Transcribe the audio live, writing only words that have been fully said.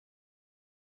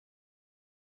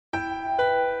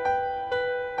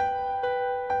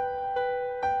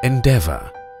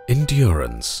Endeavour,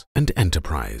 endurance and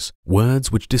enterprise,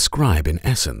 words which describe in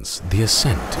essence the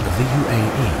ascent of the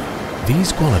UAE.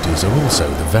 These qualities are also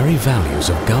the very values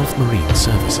of Gulf Marine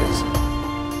Services.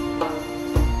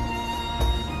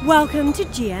 Welcome to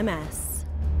GMS.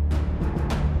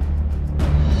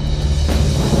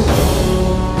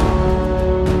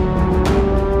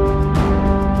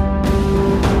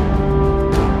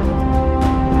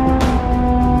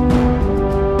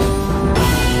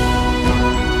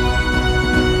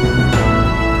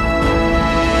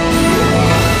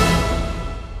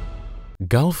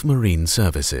 Gulf Marine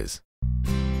Services.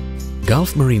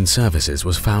 Gulf Marine Services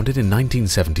was founded in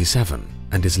 1977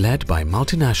 and is led by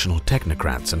multinational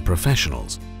technocrats and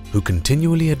professionals who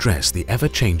continually address the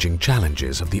ever-changing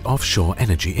challenges of the offshore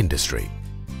energy industry.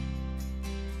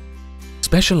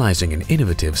 Specializing in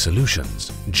innovative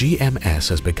solutions, GMS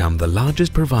has become the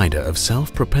largest provider of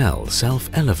self-propelled,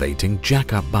 self-elevating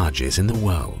jack-up barges in the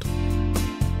world.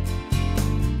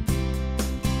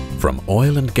 From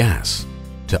oil and gas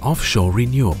to offshore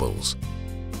renewables,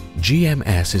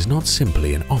 GMS is not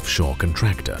simply an offshore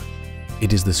contractor.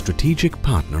 It is the strategic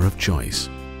partner of choice.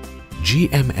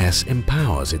 GMS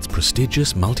empowers its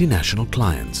prestigious multinational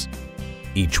clients,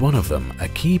 each one of them a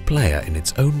key player in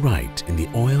its own right in the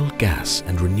oil, gas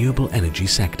and renewable energy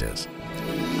sectors.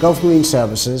 Gulf Marine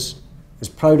Services is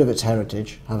proud of its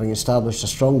heritage, having established a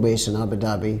strong base in Abu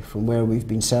Dhabi from where we've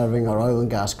been serving our oil and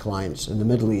gas clients in the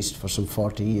Middle East for some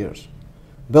 40 years.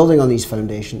 Building on these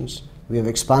foundations, we have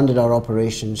expanded our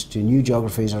operations to new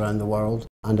geographies around the world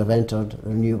and have entered the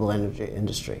renewable energy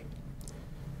industry.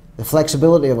 The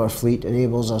flexibility of our fleet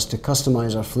enables us to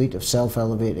customize our fleet of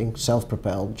self-elevating,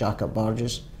 self-propelled jack-up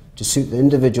barges to suit the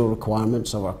individual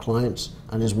requirements of our clients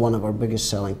and is one of our biggest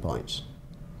selling points.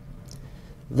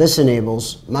 This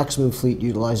enables maximum fleet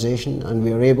utilization, and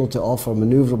we are able to offer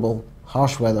maneuverable,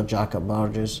 harsh weather jack-up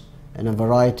barges in a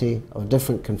variety of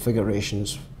different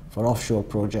configurations for offshore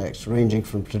projects ranging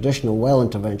from traditional well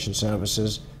intervention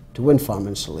services to wind farm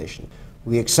installation.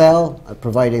 We excel at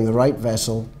providing the right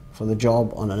vessel for the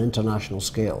job on an international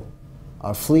scale.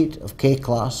 Our fleet of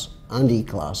K-class and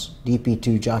E-class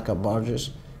DP2 jack-up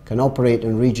barges can operate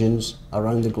in regions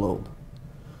around the globe.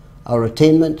 Our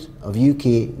attainment of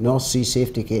UK North Sea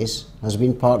safety case has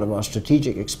been part of our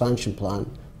strategic expansion plan,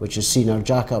 which has seen our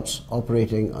jack-ups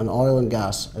operating on oil and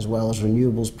gas as well as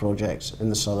renewables projects in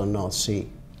the southern North Sea.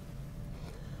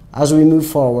 As we move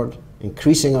forward,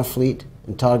 increasing our fleet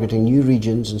and targeting new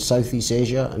regions in Southeast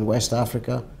Asia and West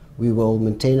Africa, we will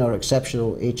maintain our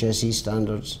exceptional HSE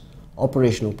standards,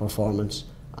 operational performance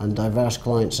and diverse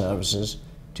client services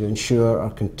to ensure our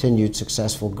continued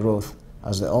successful growth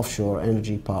as the offshore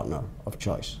energy partner of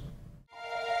choice.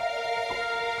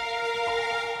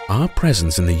 Our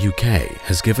presence in the UK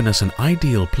has given us an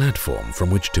ideal platform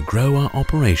from which to grow our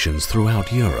operations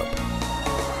throughout Europe.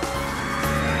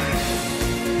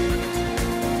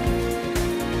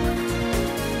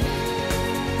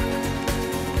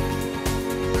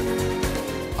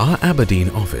 Our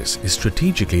Aberdeen office is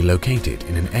strategically located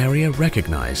in an area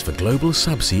recognized for global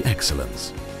subsea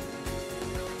excellence.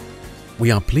 We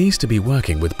are pleased to be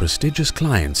working with prestigious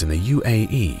clients in the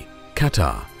UAE,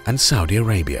 Qatar and Saudi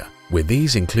Arabia, with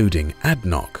these including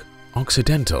ADNOC,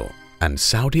 Occidental and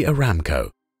Saudi Aramco.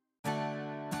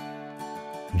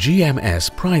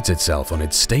 GMS prides itself on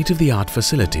its state-of-the-art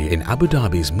facility in Abu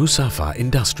Dhabi's Musafah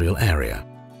industrial area.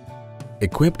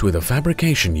 Equipped with a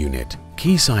fabrication unit,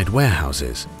 quayside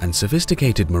warehouses and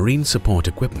sophisticated marine support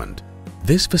equipment,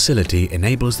 this facility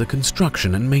enables the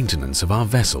construction and maintenance of our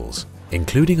vessels,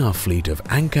 including our fleet of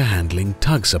anchor-handling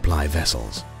tug supply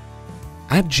vessels.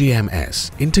 At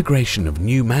GMS, integration of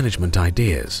new management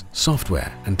ideas,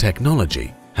 software and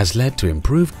technology has led to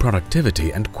improved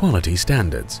productivity and quality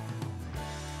standards.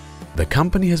 The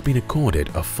company has been accorded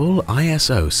a full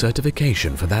ISO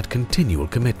certification for that continual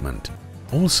commitment.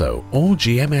 Also, all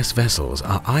GMS vessels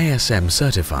are ISM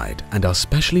certified and are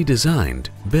specially designed,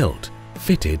 built,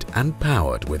 fitted and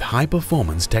powered with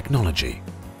high-performance technology.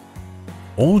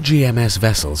 All GMS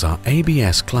vessels are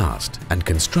ABS classed and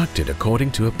constructed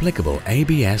according to applicable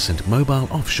ABS and mobile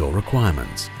offshore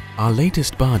requirements. Our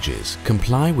latest barges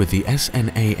comply with the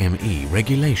SNAME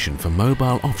regulation for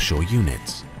mobile offshore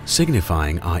units,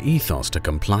 signifying our ethos to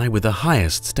comply with the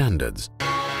highest standards.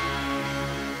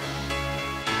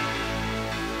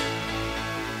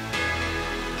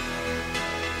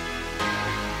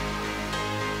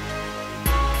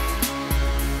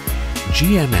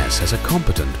 GMS has a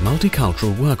competent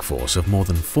multicultural workforce of more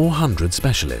than 400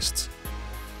 specialists.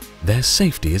 Their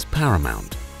safety is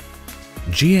paramount.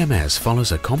 GMS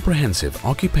follows a comprehensive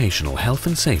occupational health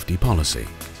and safety policy.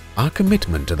 Our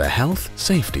commitment to the health,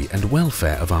 safety and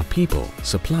welfare of our people,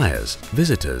 suppliers,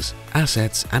 visitors,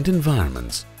 assets and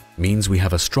environments means we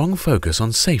have a strong focus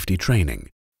on safety training.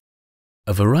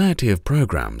 A variety of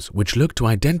programs which look to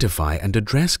identify and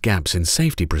address gaps in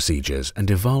safety procedures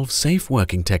and evolve safe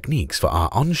working techniques for our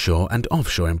onshore and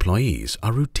offshore employees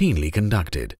are routinely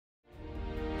conducted.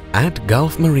 At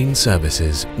Gulf Marine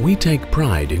Services, we take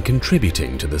pride in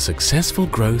contributing to the successful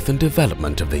growth and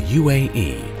development of the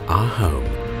UAE, our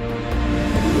home.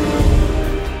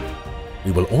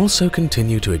 We will also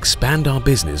continue to expand our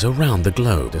business around the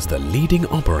globe as the leading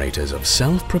operators of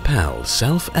self-propelled,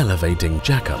 self-elevating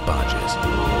jack-up barges.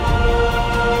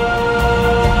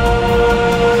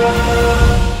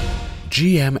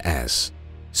 GMS,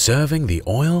 serving the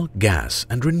oil, gas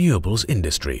and renewables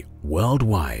industry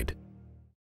worldwide.